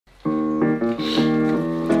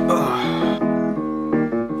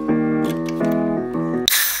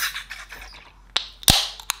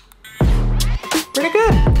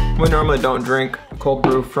normally don't drink cold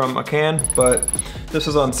brew from a can, but this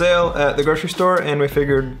was on sale at the grocery store and we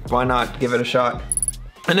figured why not give it a shot.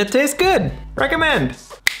 And it tastes good, recommend.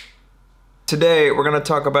 Today we're gonna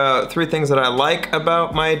talk about 3 things that I like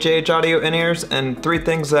about my JH Audio in-ears and 3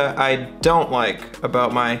 things that I don't like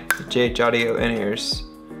about my JH Audio in-ears.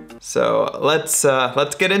 So let's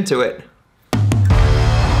get into it.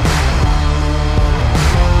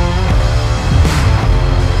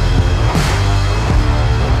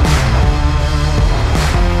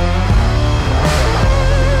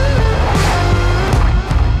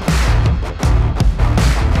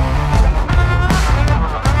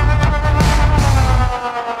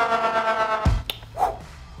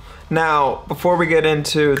 Now, before we get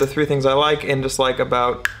into the 3 things I like and dislike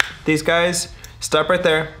about these guys, stop right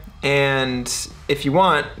there, and if you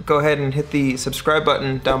want, go ahead and hit the subscribe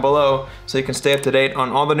button down below so you can stay up to date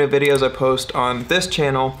on all the new videos I post on this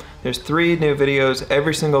channel. There's 3 new videos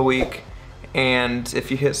every single week, and if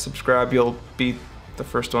you hit subscribe, you'll be the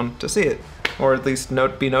first one to see it, or at least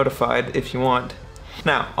be notified if you want.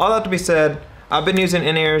 Now, all that to be said, I've been using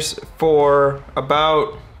in-ears for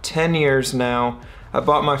about 10 years now. I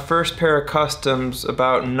bought my first pair of customs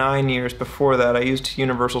about 9 years before that. I used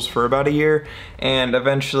universals for about a year, and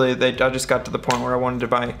eventually I just got to the point where I wanted to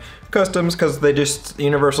buy customs because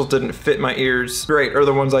universals didn't fit my ears great, or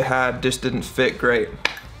the ones I had just didn't fit great.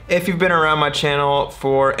 If you've been around my channel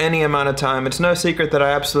for any amount of time, it's no secret that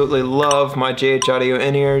I absolutely love my JH Audio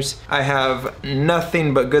in-ears. I have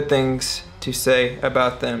nothing but good things to say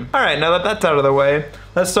about them. All right, now that that's out of the way,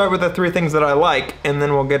 let's start with the 3 things that I like, and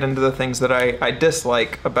then we'll get into the things that I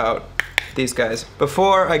dislike about these guys.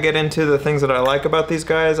 Before I get into the things that I like about these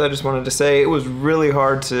guys, I just wanted to say it was really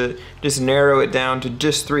hard to just narrow it down to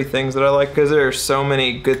just 3 things that I like because there are so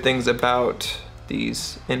many good things about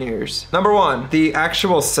these in-ears. Number 1, the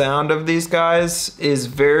actual sound of these guys is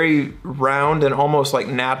very round and almost like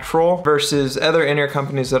natural versus other in-ear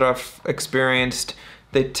companies that I've experienced.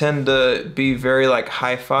 They tend to be very like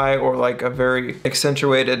hi-fi or like a very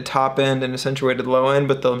accentuated top end and accentuated low end,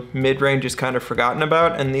 but the mid-range is kind of forgotten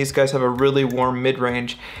about, and these guys have a really warm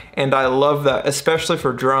mid-range, and I love that, especially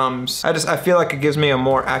for drums. I feel like it gives me a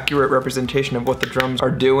more accurate representation of what the drums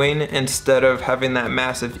are doing instead of having that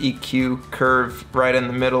massive EQ curve right in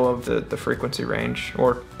the middle of the frequency range,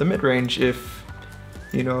 or the mid-range if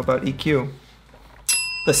you know about EQ.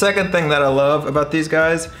 The second thing that I love about these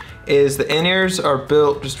guys is the in-ears are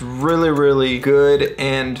built just really good,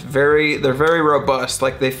 and they're very robust.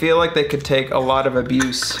 Like, they feel like they could take a lot of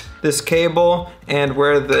abuse. This cable and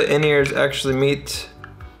where the in-ears actually meet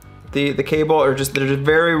the cable they're just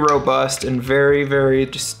very robust and very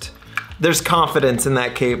just, there's confidence in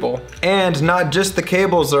that cable. And not just the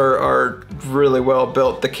cables are really well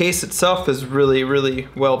built, the case itself is really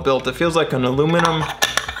well built. It feels like an aluminum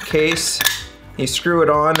case. You screw it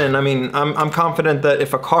on, and I mean, I'm confident that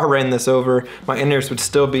if a car ran this over, my in-ears would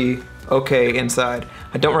still be okay inside.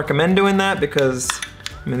 I don't recommend doing that because,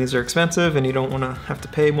 I mean, these are expensive and you don't want to have to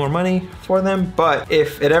pay more money for them, but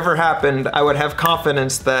if it ever happened, I would have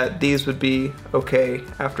confidence that these would be okay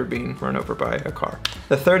after being run over by a car.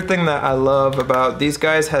 The third thing that I love about these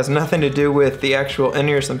guys has nothing to do with the actual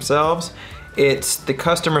in-ears themselves. It's the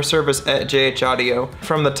customer service at JH Audio.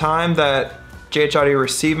 From the time that JH Audio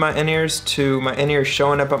received my in-ears to my in-ears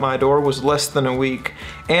showing up at my door was less than a week.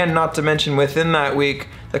 And not to mention, within that week,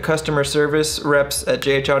 the customer service reps at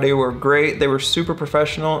JH Audio were great. They were super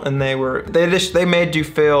professional, and they made you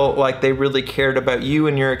feel like they really cared about you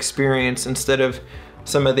and your experience instead of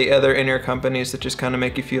some of the other in-ear companies that just kind of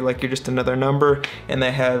make you feel like you're just another number and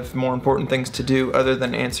they have more important things to do other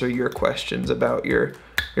than answer your questions about your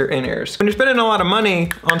in-ears. When you're spending a lot of money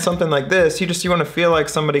on something like this, you want to feel like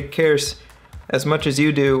somebody cares as much as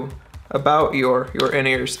you do about your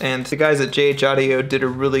in-ears, and the guys at JH Audio did a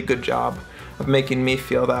really good job of making me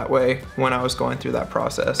feel that way when I was going through that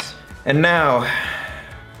process. And now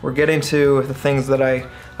we're getting to the things that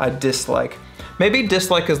I dislike. Maybe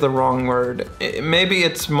dislike is the wrong word. Maybe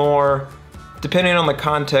it's more, depending on the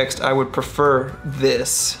context, I would prefer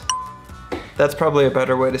this. That's probably a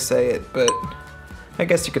better way to say it, but I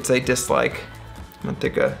guess you could say dislike. I'm gonna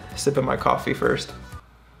take a sip of my coffee first.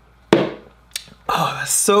 Oh,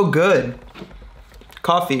 that's so good.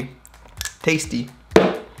 Coffee, tasty.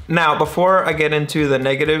 Now, before I get into the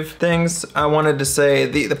negative things, I wanted to say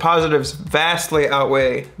the positives vastly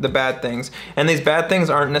outweigh the bad things. And these bad things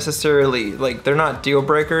aren't necessarily, like, they're not deal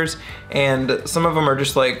breakers, and some of them are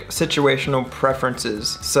just like situational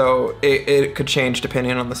preferences. So it could change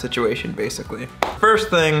depending on the situation, basically. First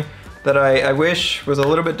thing that I wish was a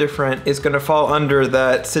little bit different is gonna fall under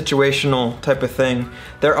that situational type of thing.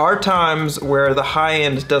 There are times where the high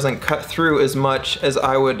end doesn't cut through as much as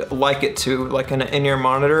I would like it to, like in an in-ear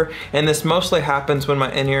monitor, and this mostly happens when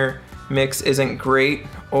my in-ear mix isn't great,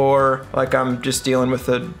 or like I'm just dealing with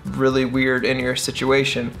a really weird in-ear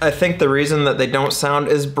situation. I think the reason that they don't sound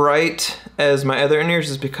as bright as my other in-ears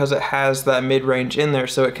is because it has that mid-range in there,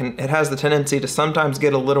 so it has the tendency to sometimes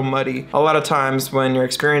get a little muddy. A lot of times when you're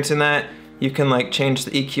experiencing that, you can like change the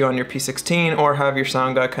EQ on your P16 or have your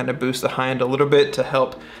sound guy kind of boost the high end a little bit to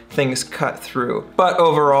help things cut through. But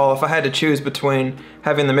overall, if I had to choose between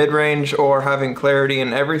having the mid-range or having clarity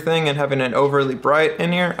in everything and having an overly bright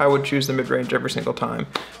in-ear, I would choose the mid-range every single time.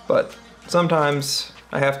 But sometimes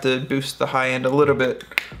I have to boost the high end a little bit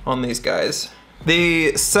on these guys.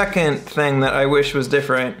 The second thing that I wish was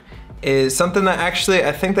different is something that actually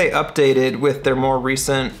I think they updated with their more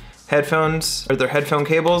recent headphones, or their headphone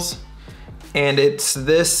cables. And it's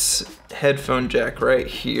this headphone jack right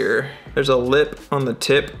here. There's a lip on the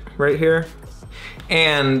tip right here.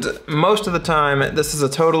 And most of the time, this is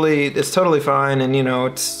it's totally fine, and you know,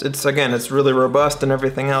 it's again, it's really robust and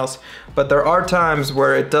everything else. But there are times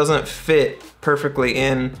where it doesn't fit perfectly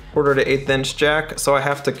in 1/4 to 1/8 inch jack, so I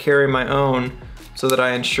have to carry my own so that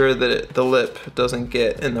I ensure that the lip doesn't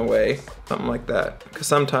get in the way, something like that. Because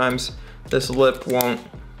sometimes this lip won't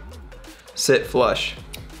sit flush.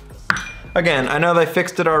 Again, I know they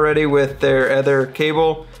fixed it already with their other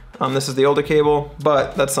cable. This is the older cable,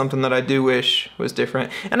 but that's something that I do wish was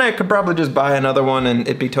different. And I could probably just buy another one and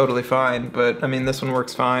it'd be totally fine, but I mean, this one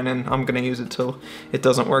works fine and I'm gonna use it till it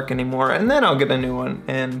doesn't work anymore, and then I'll get a new one,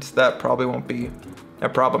 and that probably won't be a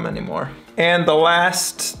problem anymore. And the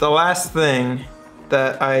last thing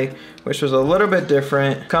that I wish was a little bit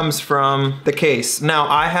different comes from the case. Now,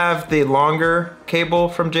 I have the longer cable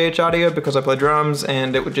from JH Audio because I play drums,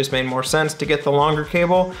 and it would just make more sense to get the longer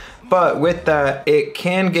cable. But with that, it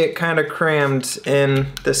can get kind of crammed in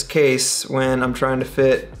this case when I'm trying to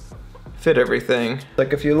fit everything.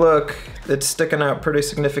 Like if you look, it's sticking out pretty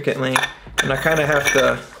significantly, and I kind of have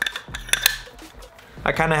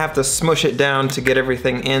to smush it down to get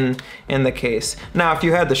everything in the case. Now, if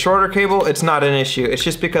you had the shorter cable, it's not an issue. It's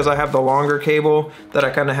just because I have the longer cable that I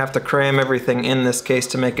kind of have to cram everything in this case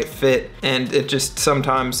to make it fit. And it just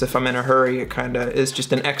sometimes, if I'm in a hurry, it kind of is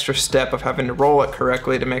just an extra step of having to roll it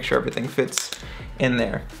correctly to make sure everything fits in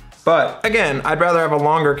there. But again, I'd rather have a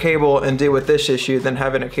longer cable and deal with this issue than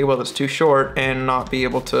having a cable that's too short and not be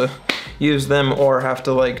able to use them, or have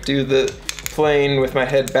to like do the playing with my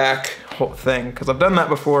head back whole thing, because I've done that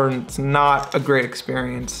before and it's not a great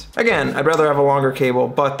experience. Again, I'd rather have a longer cable,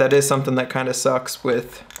 but that is something that kind of sucks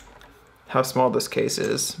with how small this case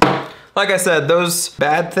is. Like I said, those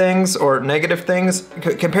bad things or negative things,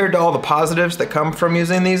 compared to all the positives that come from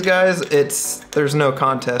using these guys, there's no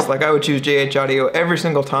contest. Like, I would choose JH Audio every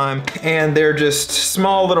single time, and they're just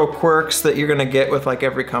small little quirks that you're gonna get with like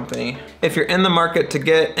every company. If you're in the market to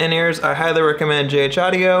get in-ears, I highly recommend JH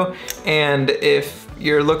Audio, and if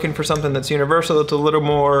you're looking for something that's universal, that's a little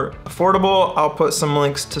more affordable, I'll put some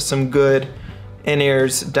links to some good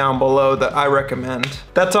in-ears down below that I recommend.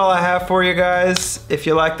 That's all I have for you guys. If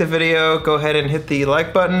you liked the video, go ahead and hit the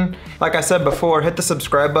like button. Like I said before, hit the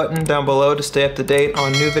subscribe button down below to stay up to date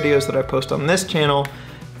on new videos that I post on this channel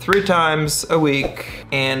 3 times a week.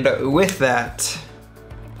 And with that,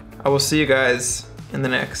 I will see you guys in the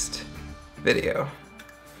next video.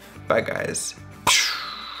 Bye, guys.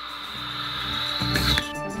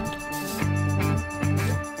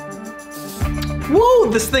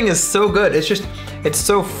 Whoa, this thing is so good. It's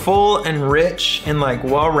so full and rich and like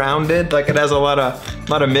well-rounded. Like, it has a lot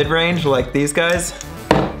of mid-range like these guys.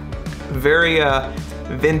 Very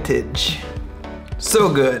vintage.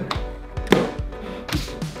 So good.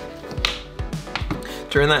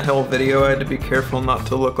 During that whole video, I had to be careful not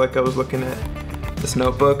to look like I was looking at this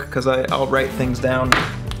notebook, because I'll write things down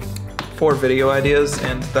for video ideas,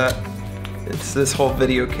 and this whole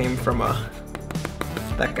video came from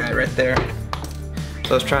that guy right there.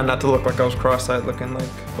 So I was trying not to look like I was cross-eyed looking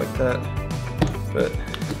like that. But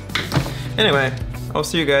anyway, I'll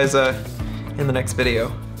see you guys in the next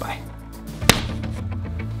video.